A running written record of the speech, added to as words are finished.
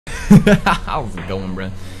How's it going, bro?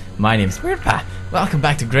 My name's PewDiePie. Welcome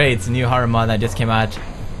back to Grey. It's a new horror mod that just came out.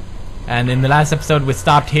 And in the last episode we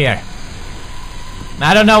stopped here.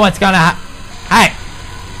 I don't know what's gonna Hey!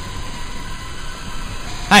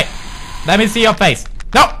 Hey! Let me see your face!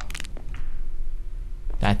 No!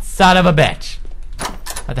 That son of a bitch!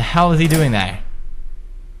 What the hell is he doing there?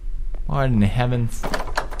 What in the heavens?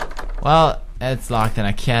 Well, it's locked and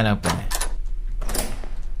I can't open it.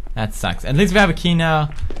 That sucks. At least we have a key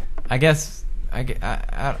now. I guess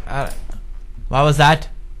what was that?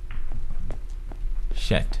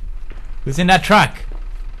 Shit. Who's in that truck?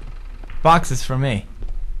 Boxes for me.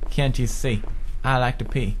 Can't you see? I like to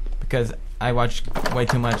pee because I watch way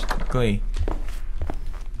too much Glee.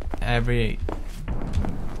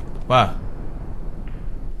 Whoa.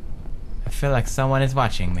 I feel like someone is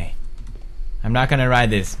watching me. I'm not gonna ride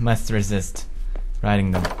this. Must resist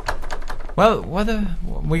riding them. Well,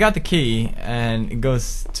 we got the key and it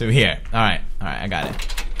goes to here. Alright, I got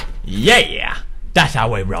it. Yeah! That's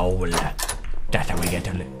how we roll. That's how we get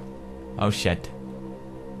to live. Oh shit.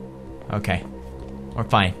 Okay. We're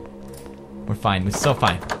fine. We're fine. We're so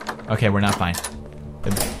fine. Okay, we're not fine.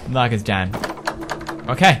 The lock is jammed.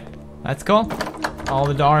 Okay. That's cool. All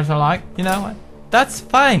the doors are locked. You know what? That's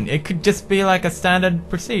fine. It could just be like a standard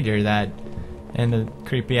procedure that in the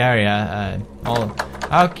creepy area, oh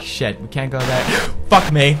shit, we can't go there.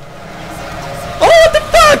 Fuck me. Oh, what the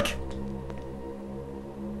fuck?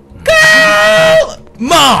 Girl!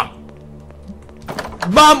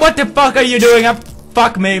 Mom, what the fuck are you doing?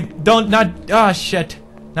 Fuck me. Oh shit.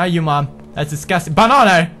 Not you, Mom. That's disgusting.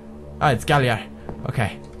 Banana! Oh, it's Galliard.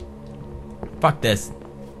 Okay. Fuck this.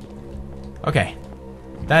 Okay.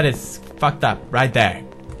 That is fucked up right there.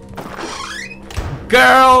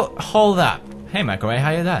 Girl, hold up. Hey, microwave,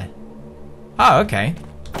 how you doing? Oh, okay.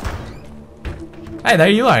 Hey, there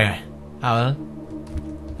you are. Oh, well.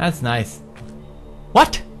 That's nice.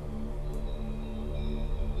 What?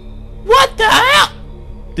 What the hell?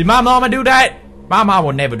 Did my mama do that? My mom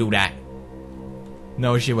would never do that.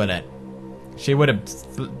 No, she wouldn't. She would have...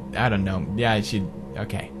 I don't know. Yeah, she...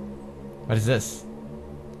 Okay. What is this?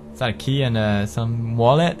 Is that a key and some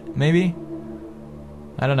wallet, maybe?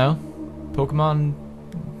 I don't know. Pokemon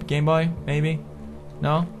Game Boy, maybe?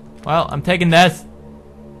 No? Well, I'm taking this.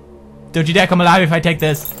 Don't you dare come alive if I take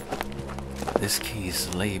this. This key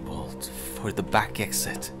is labeled for the back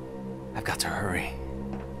exit. I've got to hurry.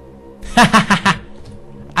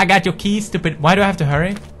 I got your key, stupid. Why do I have to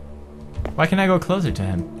hurry? Why can't I go closer to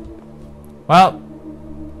him? Well,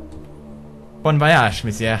 bon voyage,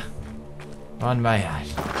 monsieur. Bon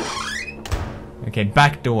voyage. Okay,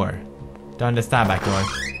 back door. Don't understand back door.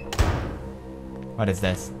 What is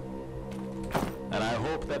this? And I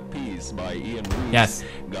hope that piece by Ian Reese yes.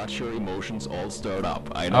 got your emotions all stirred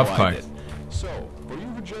up. I know of course. I did. So, for you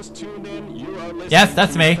who just tuned in, you are listening yes,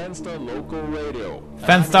 that's to me. Fenstar Local Radio.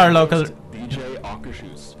 Fenstar Local. DJ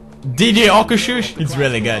Akashus. DJ Akashus? It's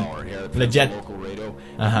really good. Legit.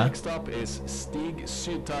 Next up is Stig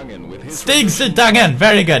Sydtangen with his Stig Sydtangen!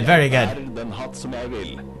 Very good, very good.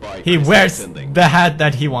 He wears the hat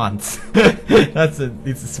that he wants. It's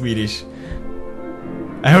a Swedish.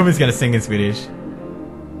 I hope he's gonna sing in Swedish.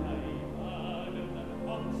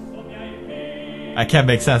 I can't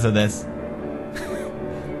make sense of this.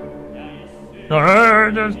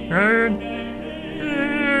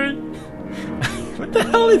 What the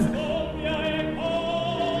hell is...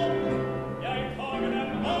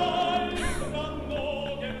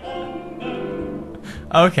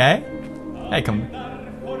 Okay. Hey, come.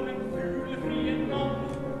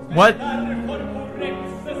 What?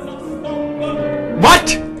 What?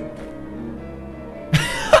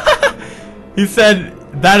 He said,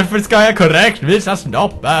 därför ska jag korrekt visa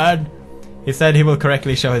snoppen. He said he will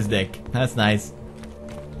correctly show his dick. That's nice.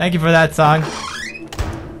 Thank you for that song.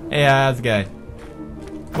 Yeah, that's good.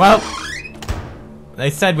 Well, they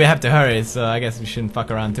said we have to hurry, so I guess we shouldn't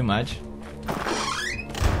fuck around too much.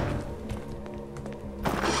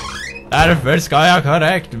 Därför ska jag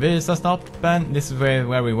korrekt visa snoppen. This is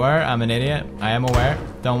where we were. I'm an idiot. I am aware.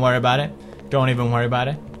 Don't worry about it. Don't even worry about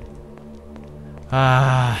it.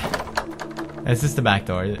 Is this the back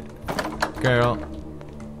door? Girl.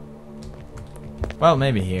 Well,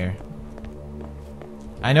 maybe here.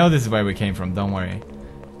 I know this is where we came from, don't worry.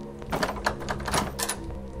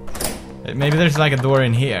 Maybe there's like a door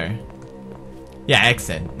in here. Yeah,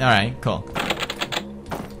 exit. Alright, cool.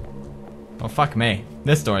 Oh, fuck me.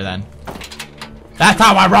 This door then. That's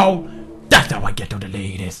how I roll! That's how I get to the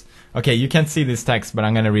ladies! Okay, you can't see this text, but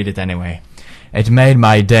I'm gonna read it anyway. It made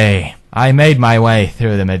my day. I made my way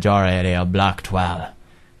through the majority of Block 12.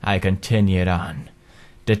 I continued on,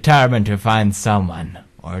 determined to find someone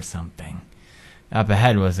or something. Up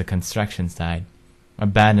ahead was a construction site,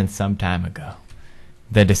 abandoned some time ago.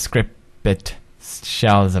 The decrepit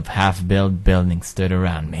shells of half-built buildings stood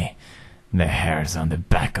around me. The hairs on the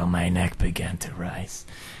back of my neck began to rise.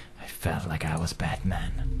 I felt like I was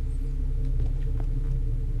Batman.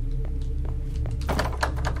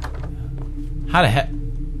 How the heck?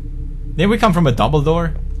 Did we come from a double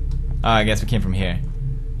door? Oh, I guess we came from here.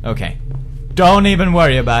 Okay. Don't even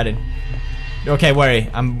worry about it. Okay, worry.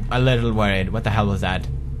 I'm a little worried. What the hell was that?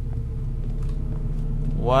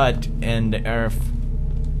 What in the earth?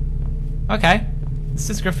 Okay. It's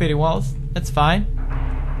just graffiti walls. That's fine.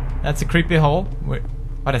 That's a creepy hole.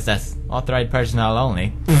 What is this? Authorized personnel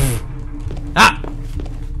only. Ah!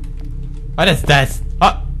 What is this?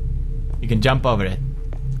 Oh! You can jump over it.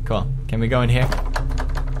 Cool. Can we go in here?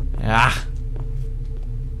 Ah!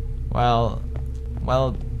 Well,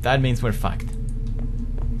 that means we're fucked.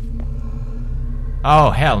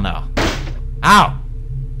 Oh, hell no. Ow!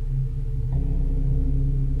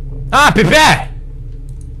 Ah, Pepe!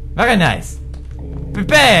 Very nice.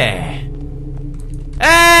 Pepe!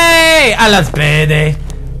 Hey! À la PD!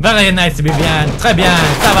 Very nice to be bien. Très bien.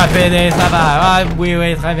 Ça va, PD? Ça va? Ah, oui,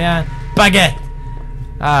 oui, très bien. Baguette!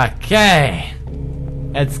 Okay.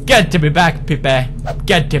 It's good to be back, Pepe.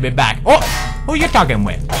 Good to be back. Oh! Who you talking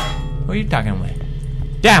with? Who you talking with?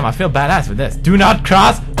 Damn, I feel badass with this. Do not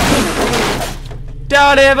cross!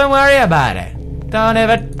 Don't even worry about it. Don't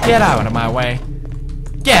even get out of my way.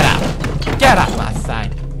 Get out. Get off my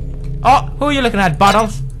side. Oh, who are you looking at,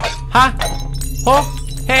 Bottles? Huh? Oh,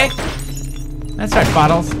 hey. That's right,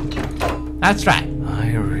 Bottles. That's right.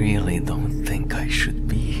 I really don't think I should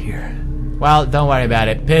be here. Well, don't worry about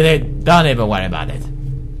it. Pity, don't even worry about it.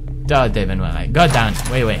 Don't even worry. Go down.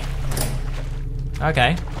 Wait.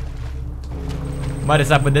 Okay. What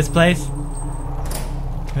is up with this place?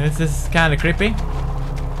 This is kind of creepy.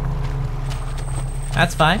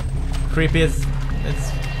 That's fine. Creepy is...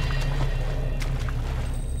 it's...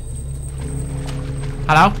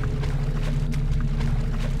 Hello?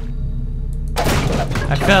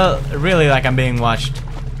 I feel really like I'm being watched.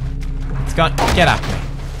 It's gone. Get up.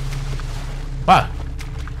 Whoa.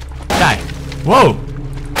 Die. Whoa.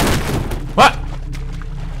 What?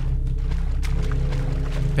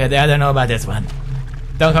 Pity, I don't know about this one.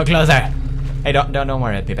 Don't come closer. Hey, don't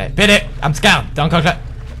worry, Pity. Pity, I'm scared. Don't come close.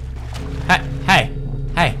 Hey.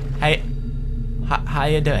 How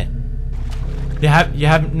you doing? You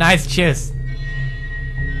have nice shoes.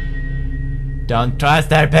 Don't trust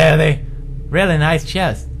their Pity. Really nice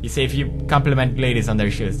shoes. You see, if you compliment ladies on their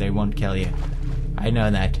shoes, they won't kill you. I know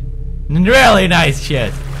that. Really nice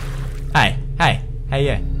shoes. Hey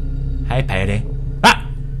you. Hey, Pity. Ah!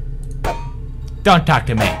 Don't talk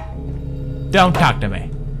to me. Don't talk to me.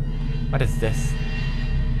 What is this?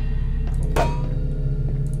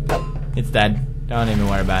 It's dead. Don't even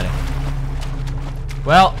worry about it.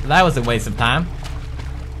 Well, that was a waste of time.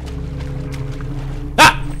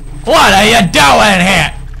 Ah! What are you doing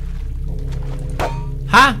here?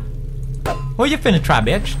 Huh? Who you finna try,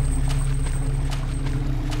 bitch?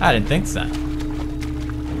 I didn't think so.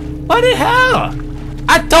 What the hell?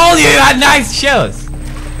 I told you had nice shoes!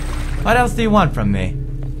 What else do you want from me?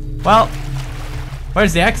 Well,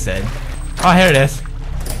 where's the exit? Oh, here it is.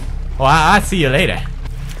 Well, I'll see you later.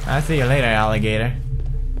 I'll see you later, alligator.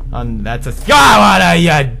 That's a... God, what are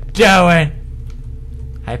you doing?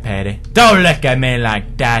 Hi, Patty. Don't look at me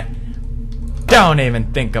like that. Don't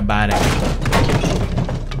even think about it.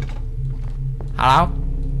 Hello?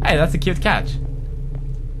 Hey, that's a cute catch.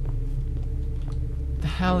 What the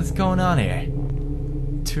hell is going on here?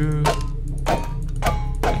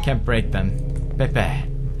 I can't break them. Pepe.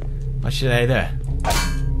 What should I do?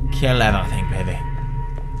 Kill everything, baby.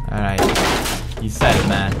 Alright. You said it,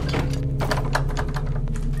 man.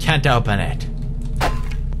 Can't open it.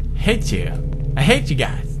 Hate you. I hate you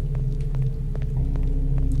guys.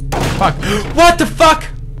 Fuck. What the fuck?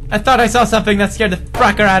 I thought I saw something that scared the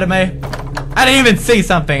fracker out of me. I didn't even see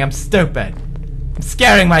something. I'm stupid. I'm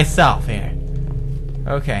scaring myself here.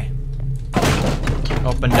 Okay.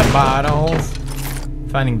 Open the bottles.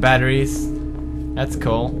 Finding batteries. That's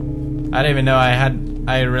cool. I didn't even know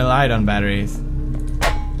I relied on batteries.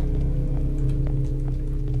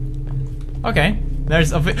 Okay.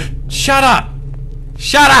 There's a... Shut up!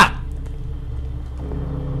 Shut up!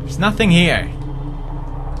 There's nothing here.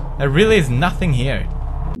 There really is nothing here.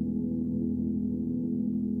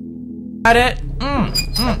 Got it?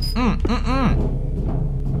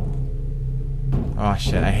 Oh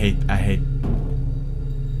shit, I hate.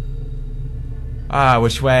 Ah,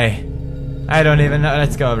 which way? I don't even know.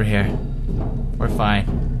 Let's go over here. We're fine.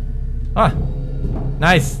 Oh,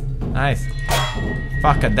 nice.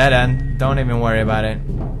 Fuck a dead end. Don't even worry about it.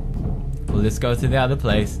 We'll just go to the other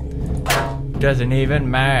place. Doesn't even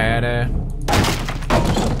matter.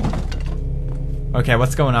 Okay,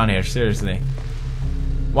 what's going on here? Seriously.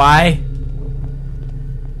 Why?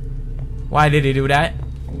 Why did he do that?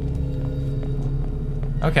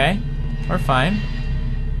 Okay, we're fine.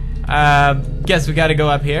 Guess we gotta go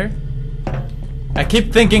up here. I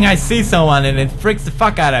keep thinking I see someone and it freaks the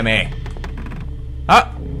fuck out of me.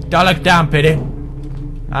 Oh, don't look down, pity.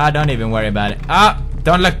 Don't even worry about it.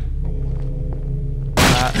 Don't look.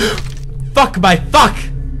 Fuck my fuck!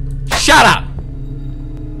 Shut up!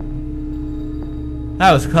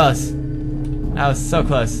 That was close. That was so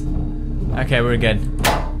close. Okay, we're good.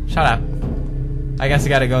 Shut up. I guess we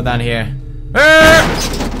gotta go down here. Bring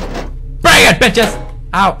it, bitches!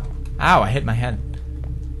 Ow! Ow, I hit my head.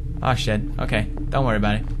 Oh shit. Okay, don't worry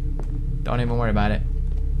about it. Don't even worry about it.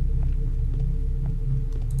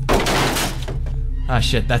 Oh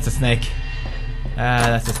shit, that's a snake.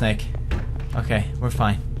 That's a snake. Okay, we're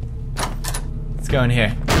fine. Let's go in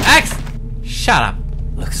here. X! Shut up!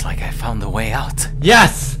 Looks like I found a way out.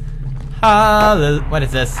 Yes! What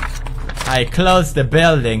is this? I closed the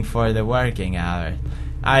building for the working hours.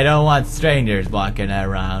 I don't want strangers walking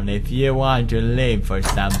around. If you want to leave for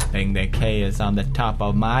something, the key is on the top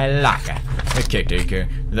of my locker. The caretaker.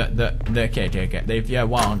 The caretaker. If you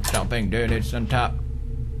want something, then it's on top.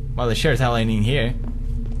 Well, it sure as hell ain't in here.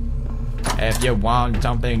 If you want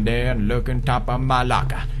something, then look on top of my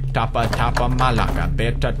locker. Top of my locker.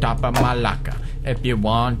 Bit on top of my locker. If you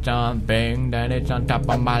want something, then it's on top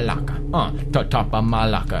of my locker. Top of my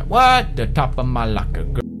locker. What? The top of my locker.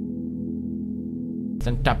 It's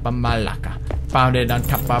on top of my locker. Found it on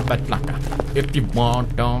top of a locker. If you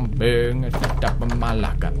want something, it's on top of my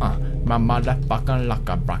locker. My motherfucking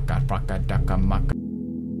locker. Brocka, ducka, mucka.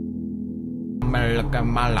 Look at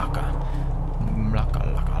my locker. Locker.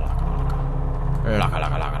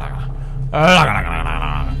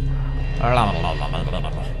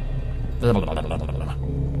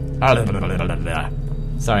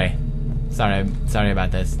 Sorry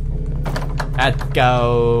about this. Let's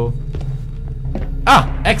go.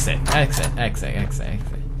 Oh, exit.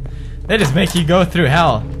 They just make you go through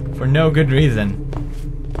hell for no good reason.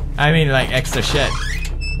 I mean, like extra shit.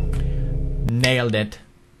 Nailed it.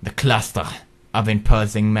 The cluster of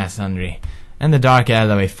imposing masonry and the dark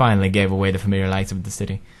alleyway finally gave away the familiar lights of the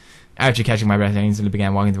city. After catching my breath, I instantly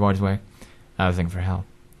began walking towards where I was looking for help,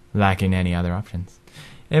 lacking any other options.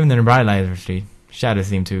 Even in the bright light of the street, shadows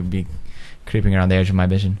seemed to be creeping around the edge of my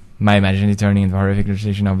vision, my imagination turning into a horrific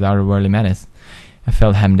illustration of the otherworldly menace. I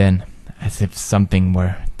felt hemmed in, as if something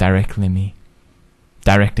were directing me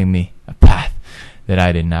a path that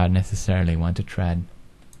I did not necessarily want to tread.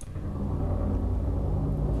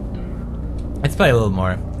 Let's play a little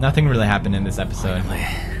more. Nothing really happened in this episode. Finally.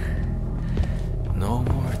 No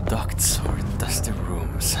more ducts or dusty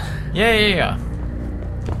rooms. Yeah.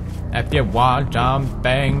 If you want some,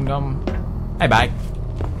 bang them. Hey, bye.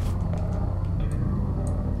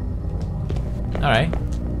 Alright.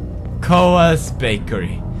 Koa's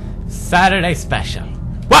Bakery. Saturday special.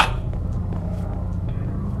 What?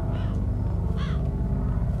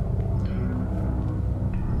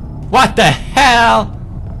 What the hell?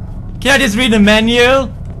 Can I just read the menu?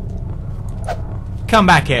 Come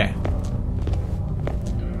back here.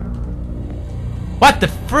 What the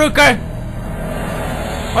fruker?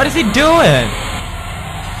 What is he doing?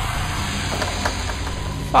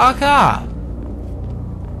 Fuck off.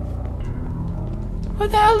 What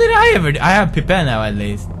the hell did I ever do? I have Pippin now at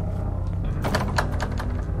least.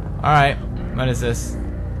 Alright, what is this?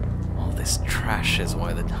 All this trash is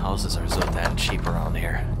why the houses are so damn cheap around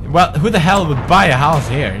here. Well, who the hell would buy a house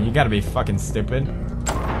here? You gotta be fucking stupid.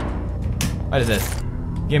 What is this?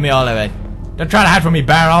 Give me all of it. Don't try to hide from me,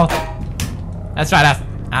 barrel. That's right, ass.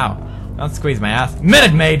 Ow. Don't squeeze my ass.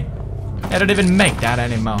 Minute Maid! They don't even make that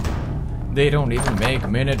anymore. They don't even make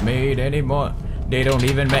Minute Maid anymore. They don't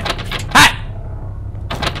even make... Hey!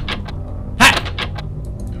 Hey!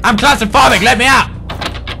 I'm claustrophobic, let me out!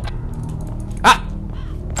 Ah!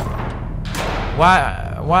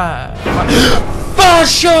 Why?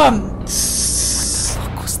 Basham! What the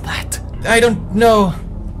fuck was that? I don't know.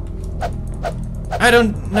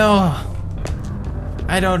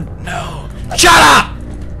 Shut up!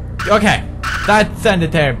 Okay, that's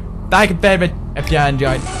ended there. Like and favorite if you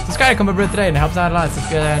enjoyed. Subscribe, comment below today, and it helps out a lot. So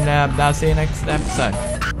good, and I'll see you next episode.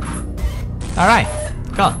 Alright,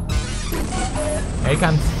 cool. Here he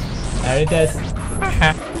comes. There it is.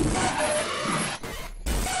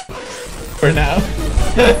 For now.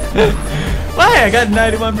 Why? I got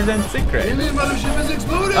 91% sync rate. Alien mothership is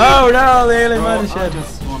exploding! Oh no, the alien mothership. I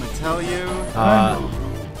just want to tell you.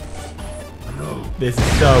 This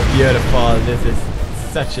is so beautiful. This is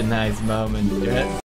such a nice moment.